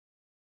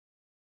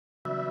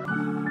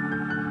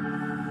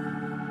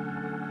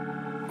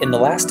In the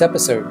last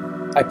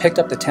episode, I picked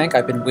up the tank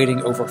I've been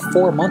waiting over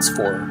 4 months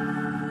for,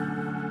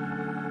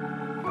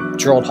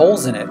 drilled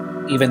holes in it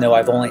even though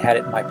I've only had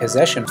it in my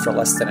possession for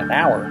less than an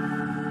hour,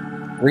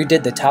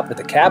 redid the top of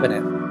the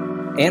cabinet,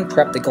 and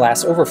prepped the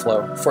glass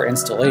overflow for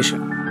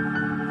installation.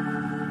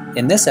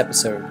 In this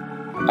episode,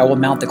 I will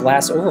mount the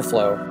glass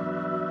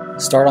overflow,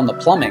 start on the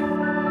plumbing,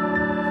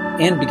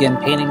 and begin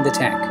painting the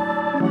tank.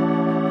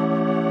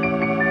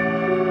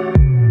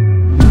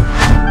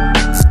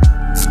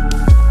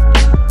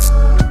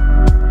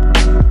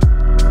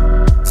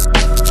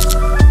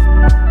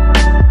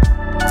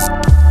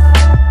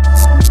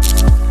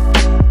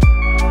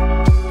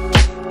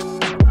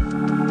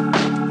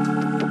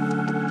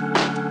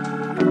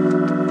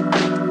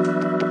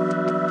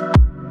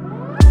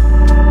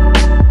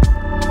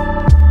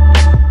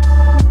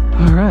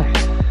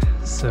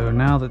 So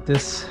now that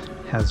this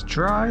has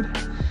dried,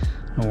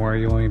 don't worry,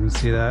 you won't even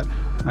see that.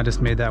 I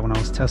just made that when I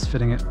was test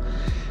fitting it.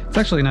 It's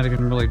actually not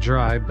even really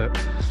dry, but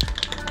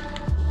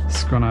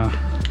it's gonna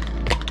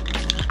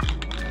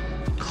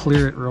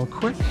clear it real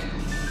quick.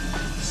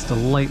 Just a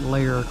light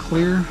layer of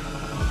clear.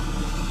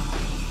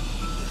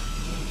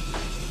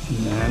 And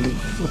then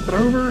flip it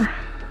over.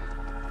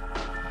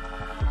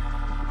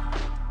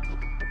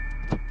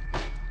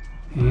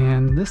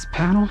 And this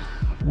panel,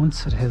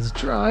 once it has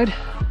dried,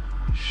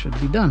 should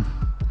be done.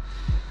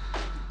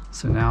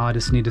 So now I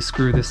just need to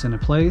screw this into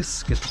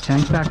place, get the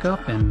tank back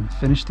up, and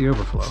finish the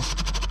overflow.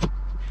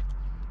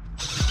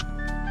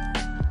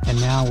 And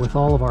now with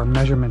all of our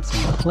measurements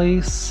in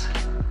place,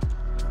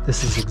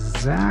 this is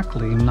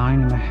exactly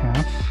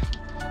 9.5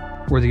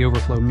 where the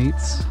overflow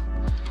meets.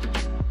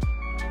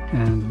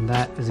 And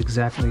that is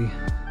exactly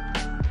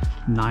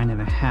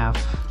 9.5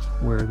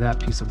 where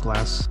that piece of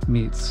glass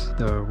meets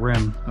the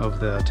rim of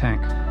the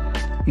tank.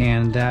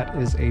 And that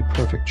is a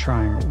perfect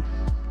triangle.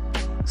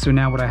 So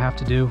now what I have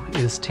to do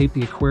is tape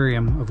the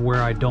aquarium of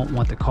where I don't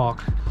want the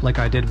caulk, like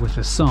I did with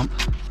the sump,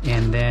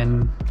 and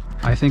then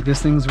I think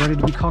this thing's ready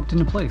to be caulked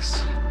into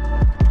place.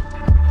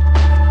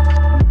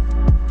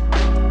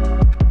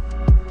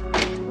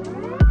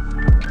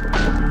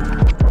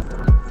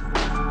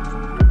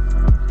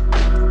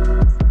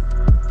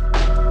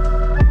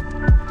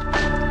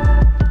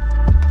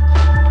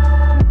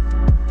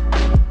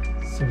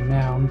 So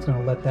now I'm just going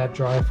to let that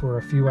dry for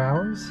a few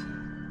hours,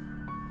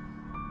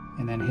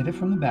 and then hit it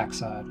from the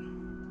backside.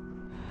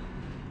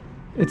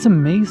 It's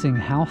amazing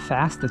how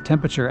fast the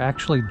temperature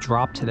actually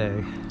dropped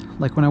today.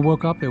 Like when I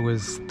woke up it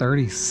was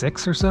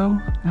 36 or so.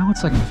 Now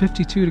it's like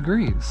 52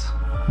 degrees.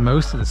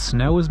 Most of the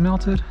snow is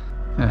melted.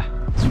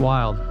 It's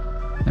wild.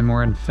 And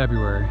we're in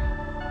February.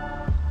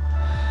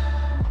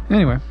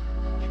 Anyway,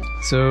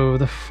 so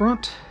the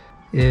front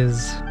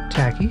is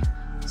tacky.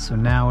 So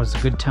now is a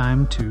good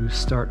time to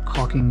start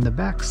caulking the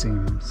back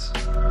seams.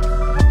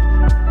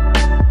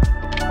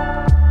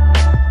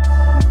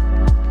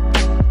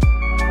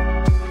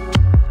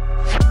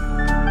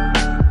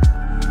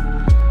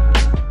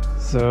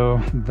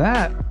 So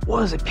that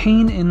was a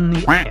pain in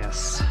the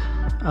ass.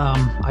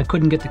 I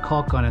couldn't get the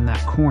caulk gun in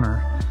that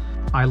corner.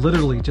 I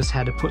literally just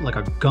had to put like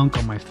a gunk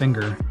on my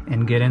finger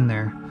and get in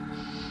there.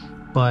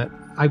 But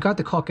I've got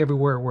the caulk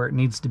everywhere where it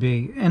needs to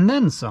be, and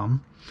then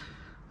some.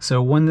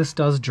 So when this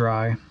does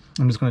dry,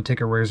 I'm just going to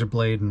take a razor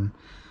blade and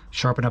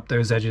sharpen up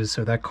those edges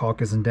so that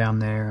caulk isn't down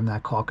there and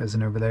that caulk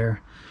isn't over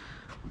there.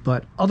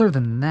 But other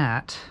than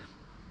that,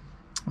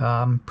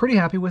 I'm pretty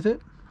happy with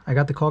it. I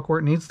got the caulk where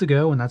it needs to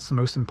go, and that's the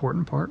most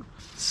important part.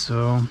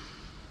 So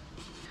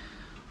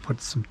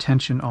put some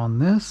tension on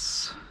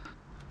this,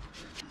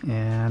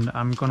 and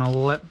I'm gonna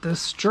let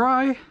this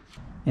dry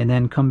and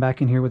then come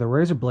back in here with a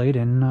razor blade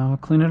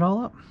and clean it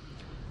all up.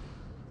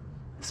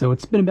 So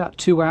it's been about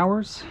 2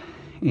 hours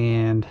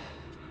and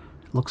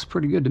it looks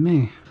pretty good to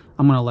me.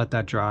 I'm gonna let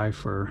that dry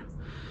for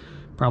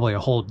probably a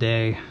whole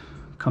day,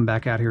 come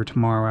back out here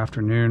tomorrow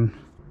afternoon,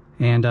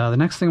 and the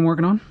next thing I'm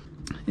working on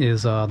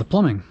is the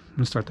plumbing. I'm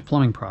gonna start the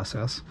plumbing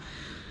process.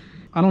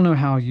 I don't know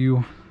how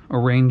you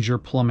arrange your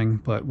plumbing,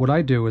 but what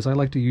I do is I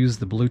like to use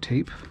the blue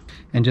tape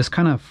and just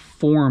kind of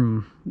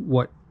form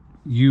what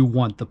you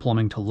want the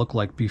plumbing to look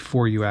like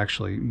before you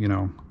actually, you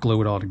know,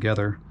 glue it all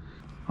together.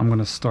 I'm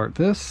gonna start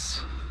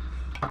this.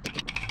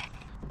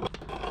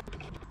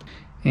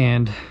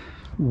 And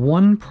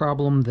one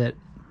problem that,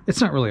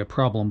 it's not really a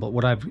problem, but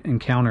what I've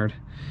encountered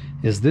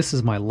is this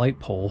is my light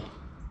pole.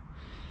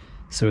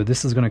 So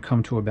this is gonna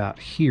come to about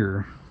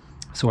here.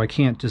 So I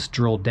can't just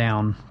drill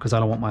down because I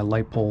don't want my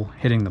light pole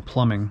hitting the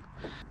plumbing.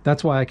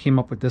 That's why I came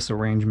up with this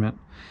arrangement.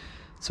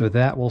 So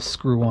that will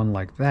screw on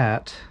like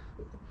that.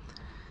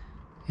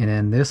 And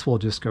then this will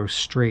just go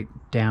straight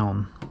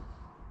down.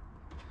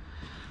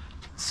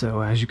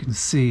 So as you can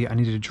see, I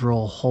need to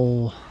drill a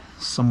hole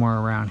somewhere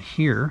around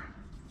here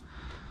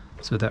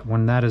so that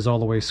when that is all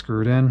the way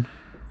screwed in,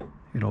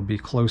 it'll be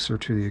closer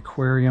to the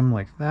aquarium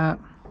like that.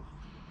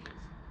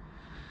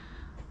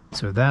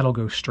 So that'll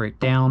go straight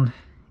down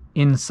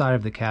inside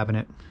of the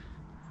cabinet,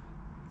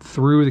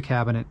 through the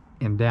cabinet,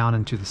 and down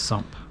into the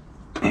sump.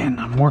 And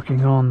I'm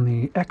working on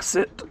the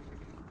exit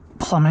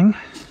plumbing.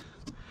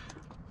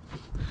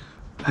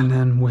 And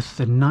then with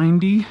the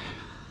 90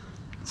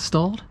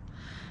 installed,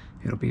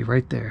 it'll be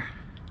right there.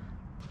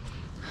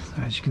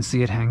 So as you can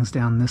see, it hangs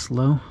down this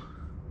low.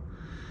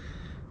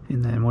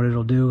 And then what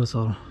it'll do is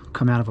it'll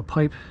come out of a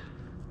pipe,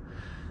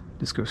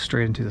 just go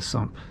straight into the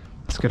sump.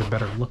 Let's get a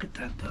better look at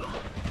that though.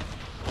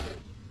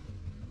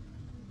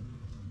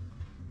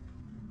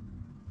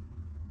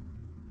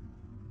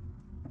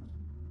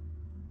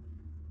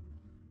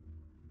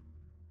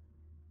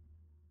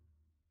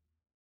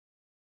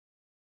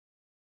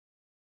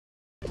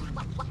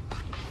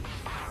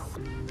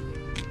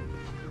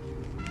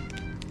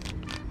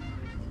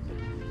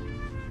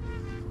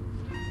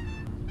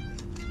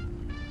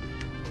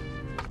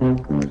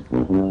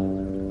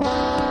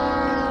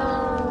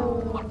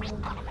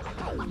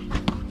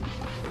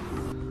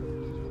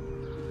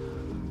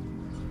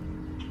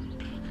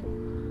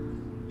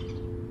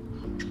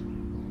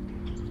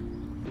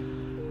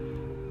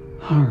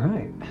 All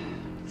right,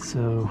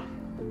 so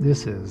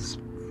this is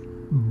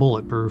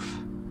bulletproof.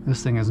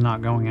 This thing is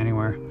not going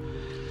anywhere.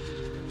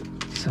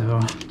 So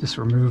just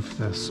remove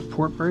the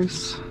support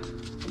brace,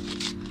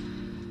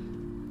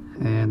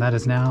 and that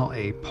is now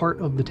a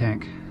part of the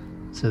tank.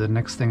 So the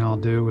next thing I'll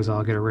do is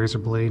I'll get a razor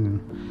blade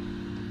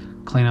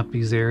and clean up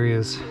these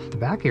areas. The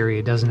back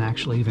area doesn't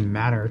actually even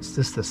matter, it's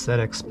just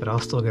aesthetics, but I'll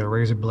still get a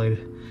razor blade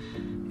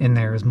in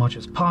there as much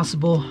as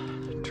possible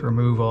to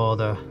remove all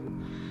the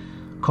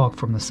caulk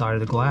from the side of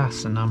the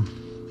glass and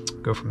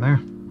go from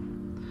there.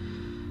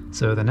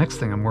 So the next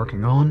thing I'm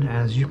working on,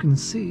 as you can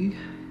see,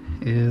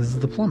 is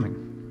the plumbing.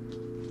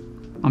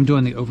 I'm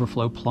doing the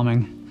overflow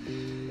plumbing,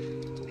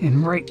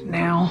 and right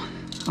now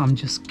I'm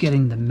just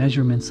getting the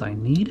measurements I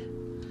need,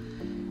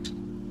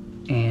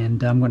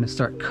 and I'm going to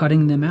start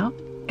cutting them out,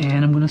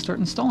 and I'm going to start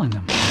installing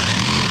them.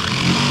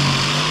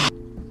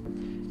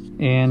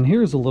 And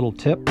here's a little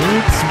tip.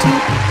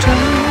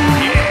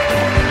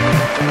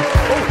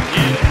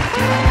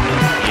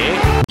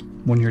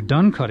 When you're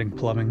done cutting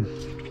plumbing,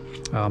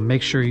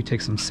 make sure you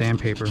take some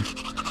sandpaper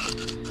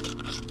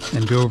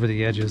and go over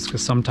the edges,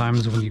 because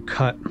sometimes when you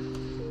cut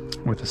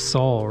with a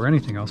saw or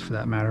anything else for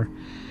that matter,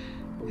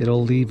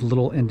 it'll leave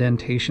little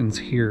indentations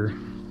here.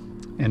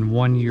 And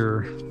when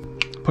you're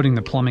putting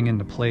the plumbing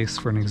into place,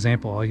 for an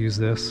example, I'll use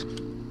this.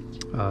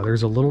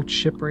 There's a little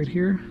chip right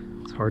here.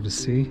 It's hard to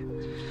see,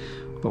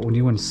 but when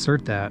you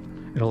insert that,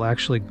 it'll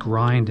actually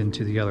grind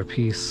into the other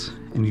piece,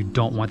 and you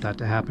don't want that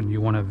to happen.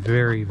 You want a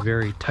very,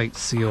 very tight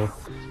seal,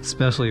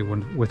 especially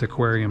with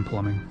aquarium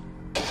plumbing.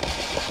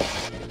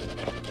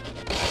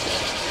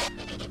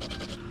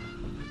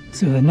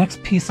 So the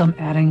next piece I'm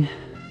adding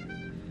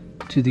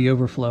to the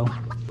overflow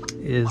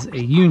is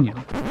a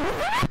union.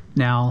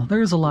 Now,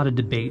 there's a lot of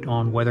debate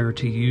on whether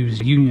to use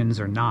unions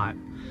or not.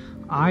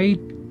 I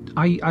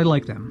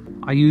like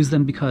them. I use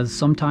them because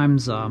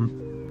sometimes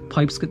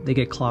pipes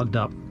get clogged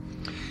up,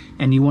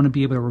 and you want to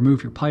be able to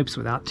remove your pipes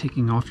without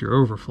taking off your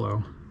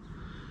overflow.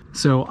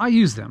 So I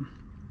use them.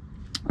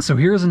 So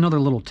here's another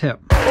little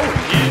tip.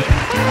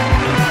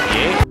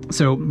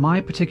 So my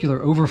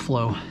particular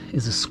overflow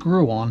is a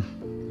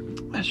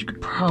screw-on. As you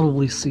could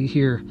probably see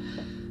here,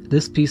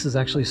 this piece is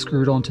actually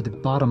screwed onto the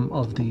bottom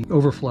of the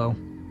overflow.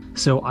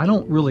 So I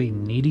don't really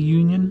need a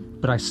union,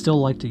 but I still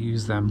like to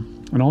use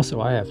them. And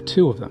also I have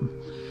two of them.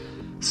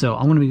 So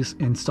I'm going to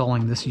be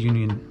installing this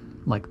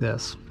union like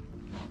this.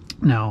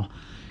 Now,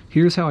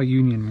 here's how a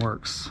union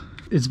works.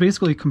 It's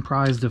basically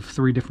comprised of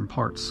three different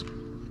parts.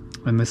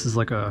 And this is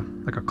like a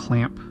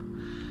clamp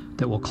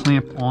that will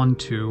clamp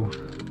onto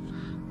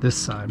this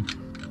side.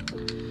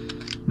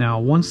 Now,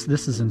 once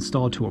this is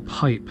installed to a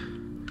pipe,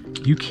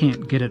 you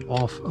can't get it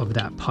off of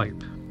that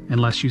pipe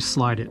unless you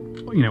slide it,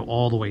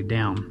 all the way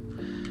down.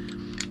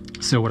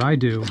 So what I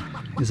do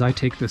is I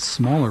take this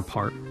smaller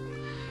part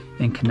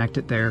and connect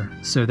it there,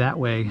 so that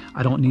way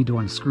I don't need to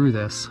unscrew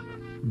this.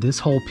 This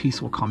whole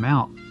piece will come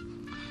out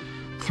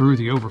through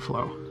the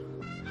overflow.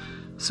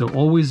 So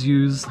always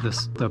use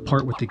the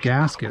part with the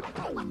gasket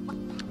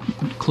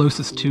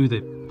closest to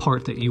the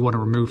part that you want to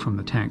remove from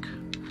the tank.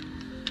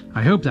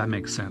 I hope that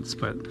makes sense,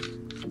 but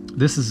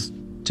this is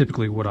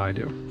typically what I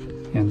do.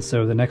 And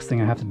so the next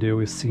thing I have to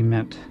do is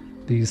cement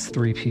these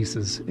three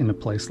pieces into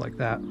place like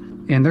that.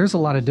 And there's a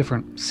lot of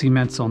different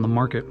cements on the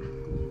market.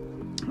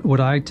 What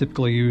I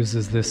typically use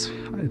is this.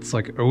 It's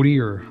like Odie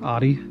or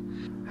Adi,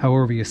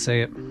 however you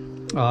say it.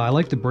 I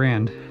like the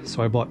brand,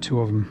 so I bought two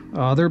of them.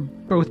 They're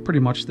both pretty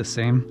much the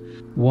same.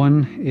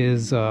 One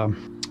is up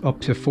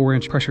to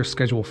 4-inch pressure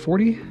schedule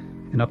 40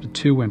 and up to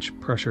 2-inch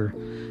pressure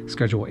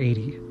schedule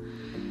 80.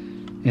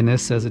 And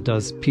this says it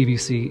does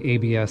PVC,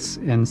 ABS,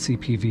 and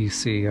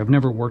CPVC. I've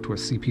never worked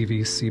with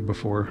CPVC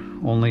before,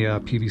 only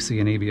PVC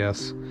and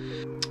ABS.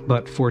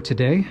 But for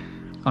today,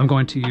 I'm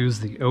going to use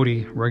the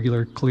Odie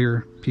regular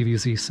clear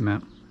PVC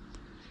cement.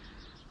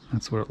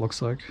 That's what it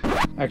looks like.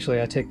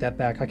 Actually, I take that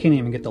back. I can't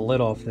even get the lid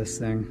off this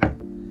thing.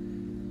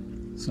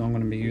 So I'm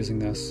going to be using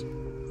this.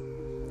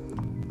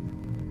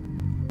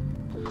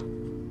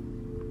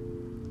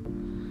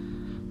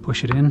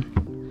 Push it in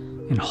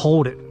and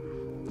hold it,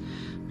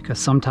 because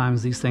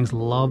sometimes these things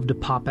love to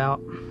pop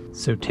out.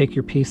 So take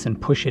your piece and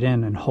push it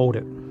in and hold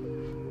it.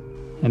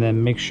 And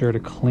then make sure to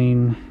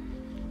clean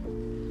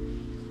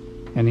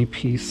any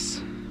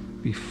piece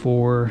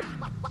before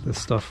this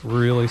stuff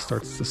really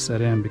starts to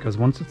set in, because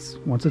once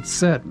it's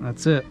set,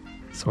 that's it.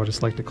 So I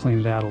just like to clean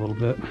it out a little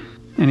bit.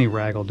 Any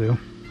rag will do.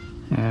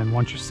 And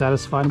once you're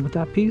satisfied with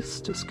that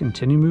piece, just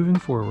continue moving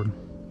forward.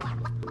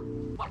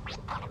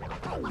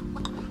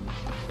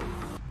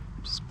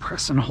 Just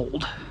press and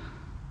hold.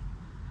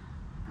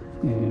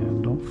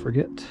 And don't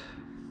forget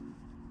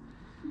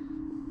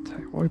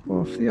to wipe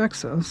off the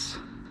excess.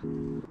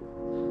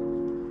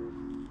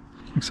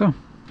 Like so.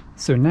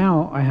 So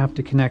now I have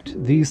to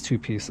connect these two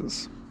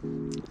pieces.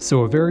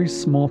 So a very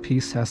small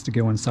piece has to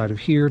go inside of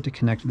here to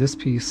connect this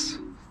piece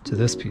to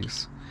this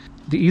piece.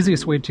 The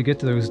easiest way to get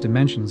to those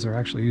dimensions are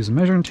actually use a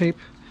measuring tape,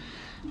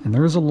 and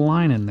there's a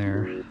line in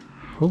there.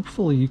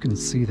 Hopefully you can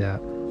see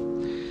that.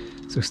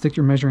 So stick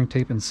your measuring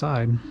tape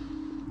inside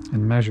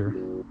and measure.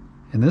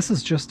 And this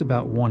is just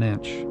about 1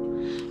 inch.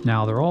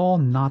 Now they're all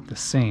not the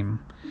same,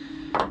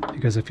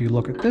 because if you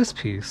look at this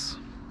piece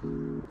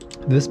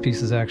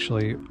is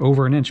actually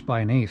over 1 inch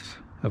by 1/8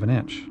 of an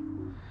inch.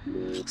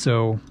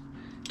 So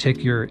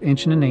take your 1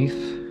 1/8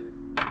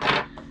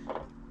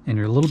 and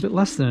you're a little bit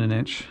less than 1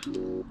 inch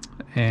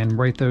and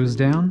write those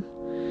down.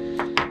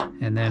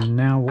 And then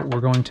now what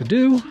we're going to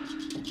do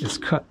is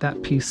cut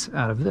that piece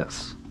out of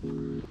this.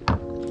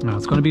 Now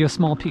it's going to be a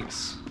small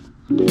piece.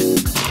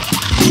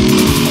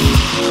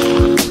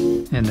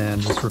 And then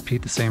just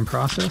repeat the same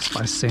process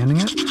by sanding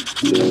it.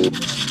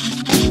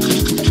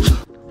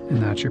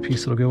 And that's your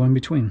piece that'll go in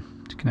between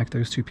to connect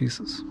those two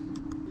pieces.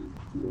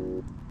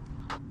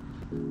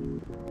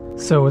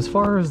 So as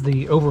far as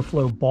the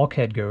overflow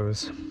bulkhead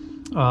goes,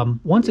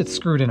 once it's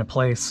screwed into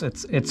place,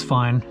 it's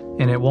fine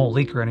and it won't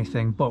leak or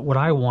anything. But what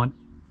I want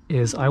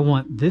is I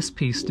want this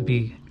piece to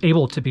be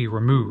able to be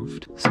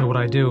removed. So what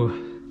I do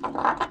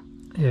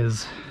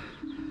is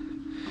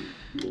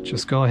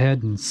just go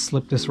ahead and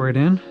slip this right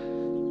in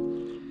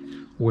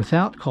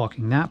without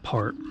caulking that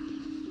part,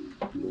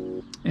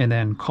 and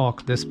then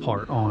caulk this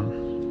part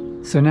on.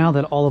 So now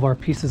that all of our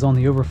pieces on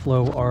the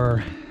overflow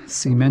are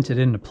cemented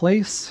into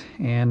place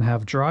and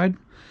have dried,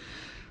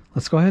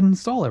 let's go ahead and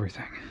install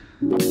everything.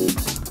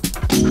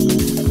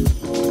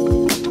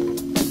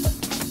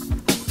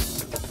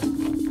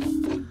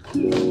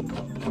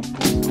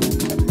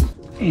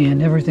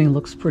 And everything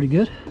looks pretty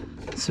good.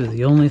 So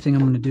the only thing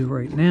I'm going to do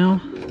right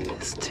now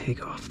is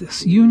take off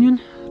this union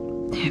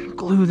and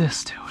glue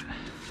this to it.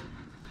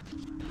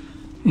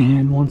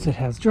 And once it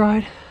has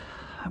dried,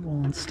 I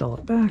will install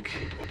it back.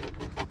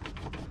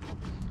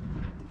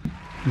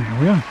 There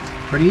we go.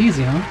 Pretty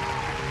easy, huh?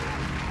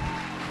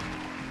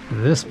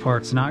 This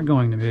part's not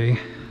going to be.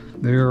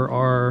 There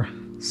are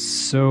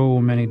so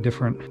many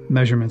different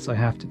measurements I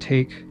have to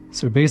take.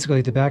 So basically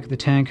at the back of the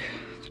tank,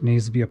 there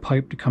needs to be a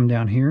pipe to come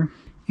down here,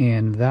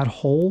 and that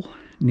hole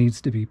needs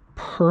to be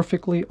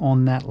perfectly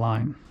on that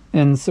line.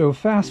 And so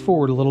fast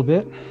forward a little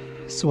bit.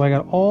 So I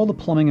got all the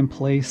plumbing in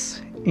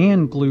place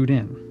and glued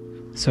in.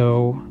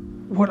 So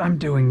what I'm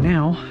doing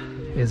now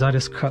is I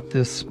just cut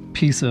this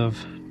piece of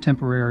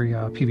temporary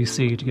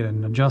PVC to get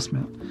an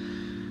adjustment.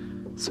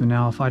 So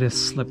now if I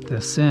just slip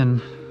this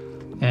in,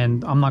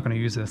 and I'm not going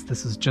to use this,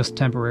 this is just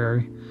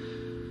temporary.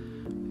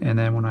 And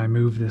then when I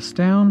move this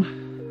down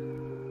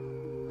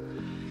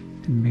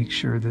and make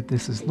sure that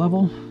this is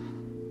level,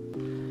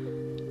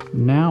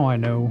 now I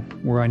know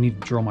where I need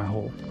to drill my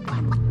hole.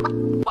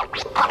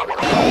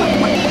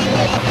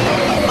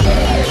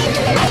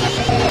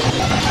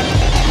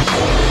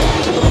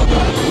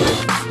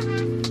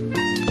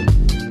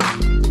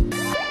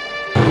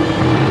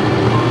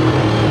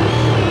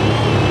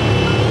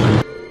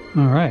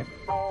 All right,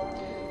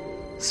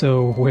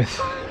 so with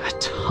a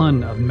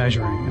ton of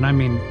measuring, and I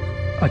mean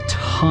a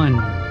ton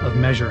of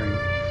measuring,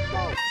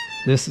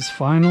 this is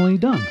finally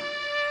done.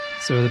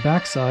 So the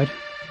backside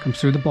comes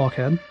through the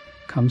bulkhead,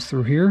 comes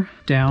through here,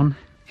 down,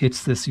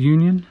 hits this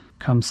union,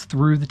 comes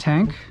through the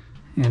tank,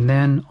 and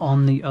then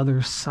on the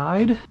other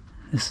side,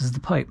 this is the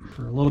pipe.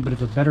 For a little bit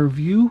of a better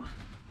view,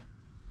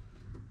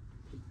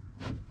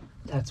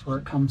 that's where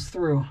it comes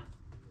through.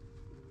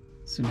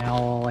 So now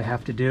all I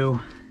have to do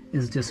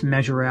is just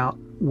measure out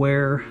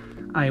where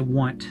I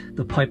want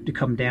the pipe to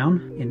come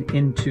down and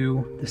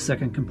into the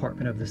second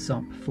compartment of the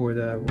sump for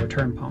the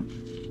return pump.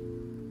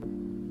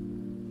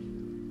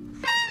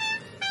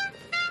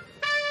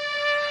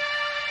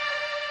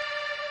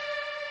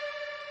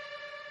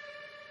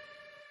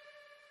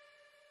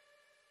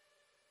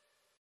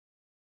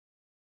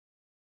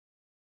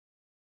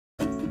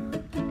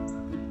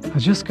 I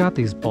just got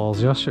these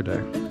balls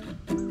yesterday,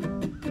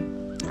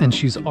 and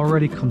she's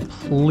already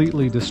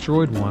completely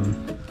destroyed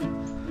one.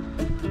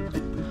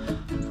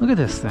 Look at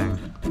this thing.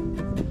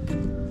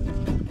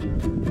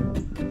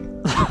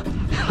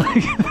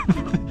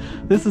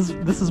 This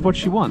is what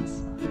she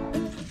wants.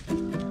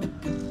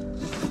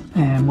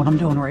 And what I'm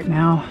doing right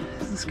now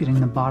is just getting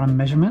the bottom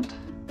measurement.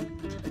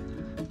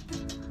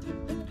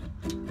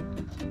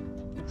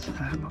 So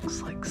that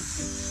looks like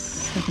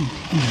 17.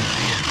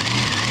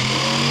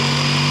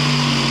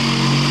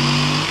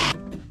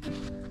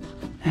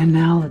 And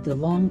now that the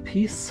long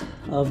piece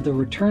of the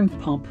return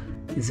pump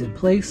is in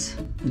place,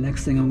 the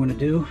next thing I'm going to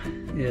do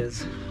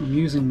is I'm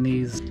using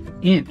these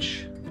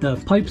inch. The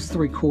pipe's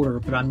 3/4,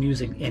 but I'm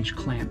using inch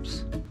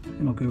clamps.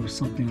 And I'll go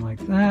something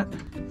like that,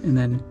 and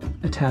then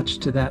attach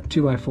to that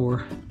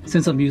 2x4.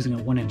 Since I'm using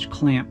a 1-inch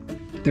clamp,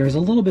 there's a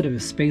little bit of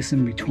a space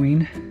in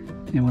between,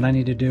 and what I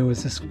need to do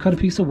is just cut a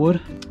piece of wood,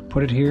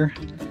 put it here,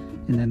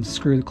 and then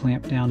screw the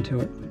clamp down to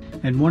it.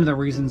 And one of the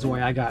reasons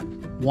why I got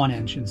 1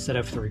 inch instead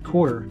of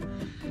 3/4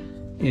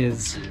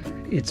 is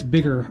it's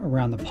bigger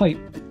around the pipe,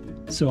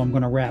 so I'm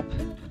going to wrap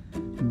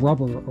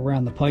rubber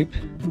around the pipe.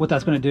 What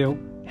that's going to do,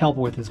 help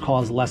with, is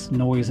cause less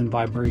noise and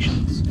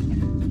vibrations.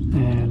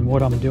 And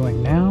what I'm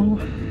doing now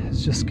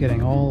is just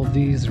getting all of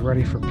these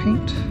ready for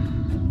paint.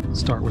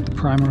 Start with the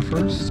primer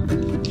first.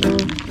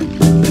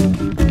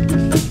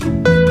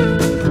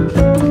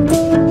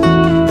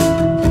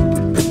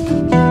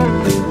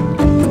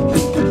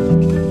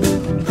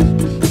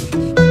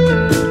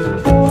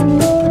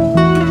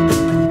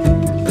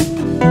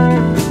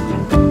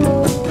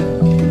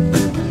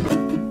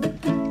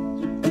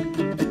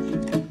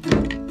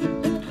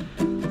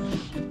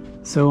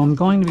 So I'm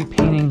going to be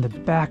painting the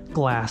back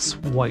glass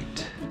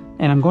white,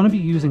 and I'm going to be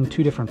using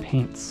 2 different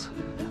paints.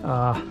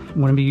 I'm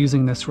going to be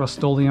using this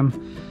Rust-Oleum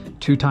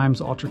 2x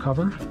Ultra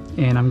Cover,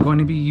 and I'm going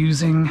to be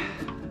using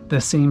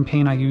the same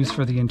paint I use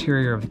for the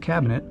interior of the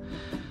cabinet,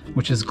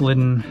 which is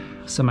Glidden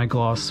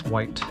Semi-Gloss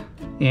White.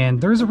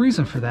 And there's a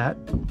reason for that,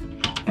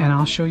 and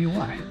I'll show you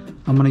why.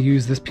 I'm going to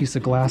use this piece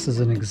of glass as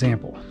an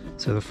example.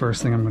 So the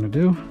first thing I'm going to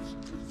do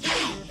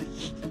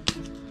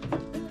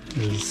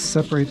is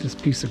separate this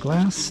piece of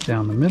glass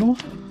down the middle,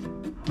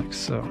 like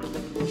so.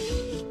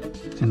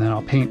 And then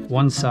I'll paint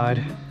one side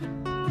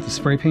with the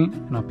spray paint,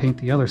 and I'll paint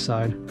the other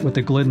side with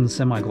the Glidden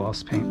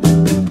Semi-Gloss paint.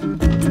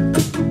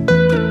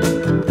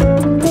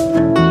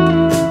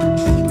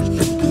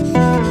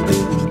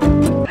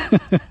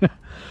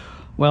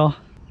 Well,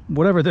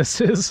 whatever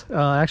this is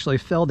actually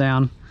fell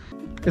down.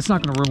 It's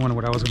not going to ruin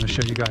what I was going to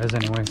show you guys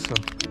anyway. So,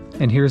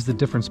 and here's the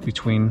difference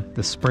between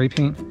the spray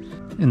paint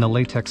and the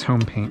latex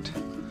home paint.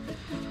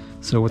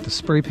 So with the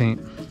spray paint,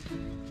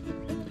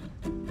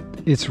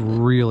 it's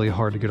really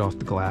hard to get off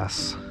the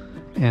glass.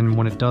 And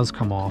when it does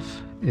come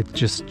off, it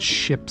just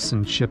chips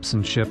and chips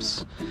and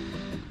chips.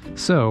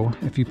 So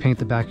if you paint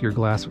the back of your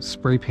glass with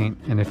spray paint,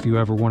 and if you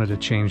ever wanted to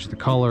change the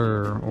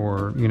color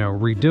or, you know,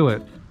 redo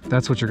it,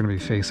 that's what you're going to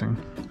be facing.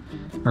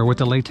 Or with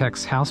the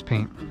latex house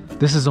paint,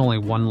 this is only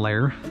 1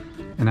 layer.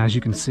 And as you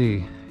can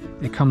see,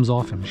 it comes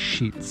off in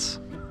sheets.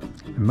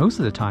 And most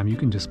of the time you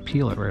can just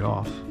peel it right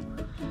off.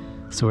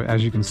 So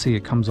as you can see,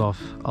 it comes off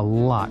a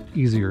lot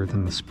easier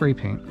than the spray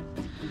paint.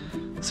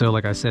 So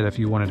like I said, if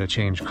you wanted to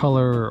change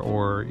color,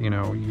 or you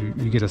know,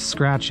 you get a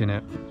scratch in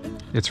it,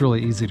 it's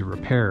really easy to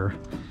repair.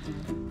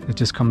 It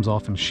just comes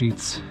off in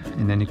sheets,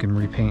 and then you can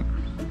repaint.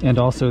 And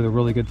also the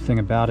really good thing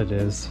about it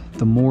is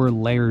the more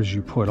layers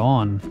you put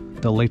on,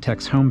 the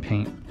latex home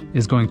paint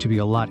is going to be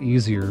a lot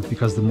easier,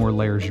 because the more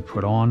layers you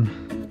put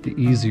on, the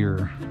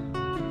easier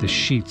the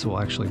sheets will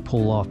actually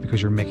pull off,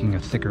 because you're making a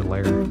thicker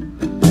layer.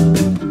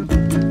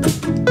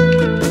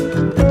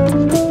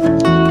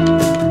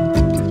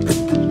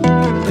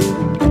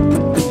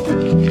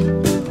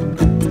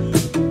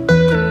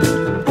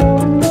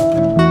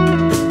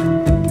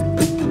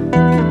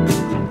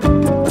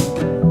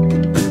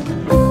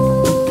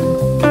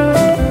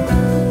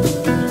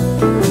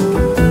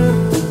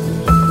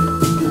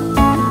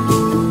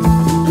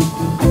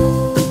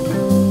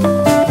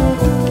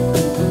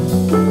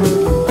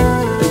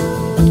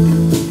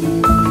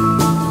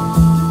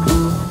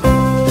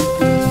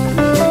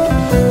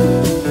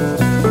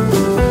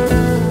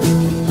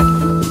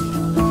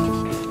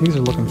 These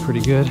are looking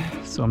pretty good,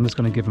 so I'm just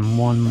going to give them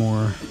one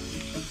more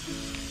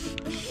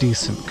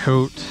decent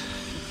coat,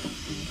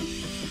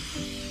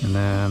 and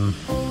then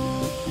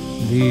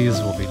these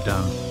will be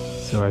done.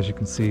 So as you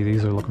can see,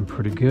 these are looking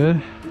pretty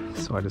good,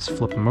 so I just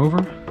flip them over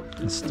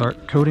and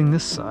start coating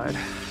this side.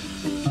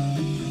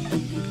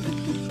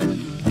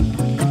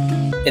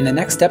 In the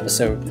next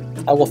episode,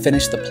 I will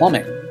finish the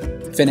plumbing,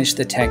 finish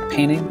the tank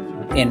painting,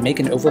 and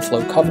make an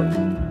overflow cover.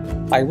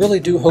 I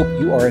really do hope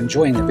you are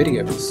enjoying the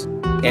videos,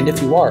 and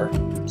if you are,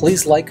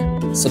 please like,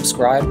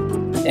 subscribe,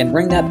 and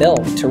ring that bell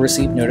to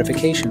receive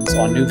notifications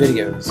on new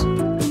videos.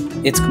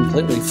 It's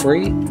completely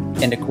free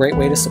and a great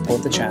way to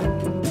support the channel.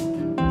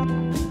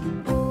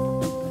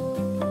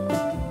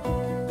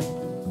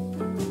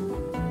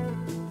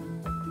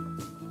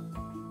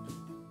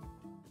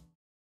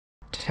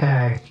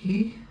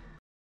 Tacky.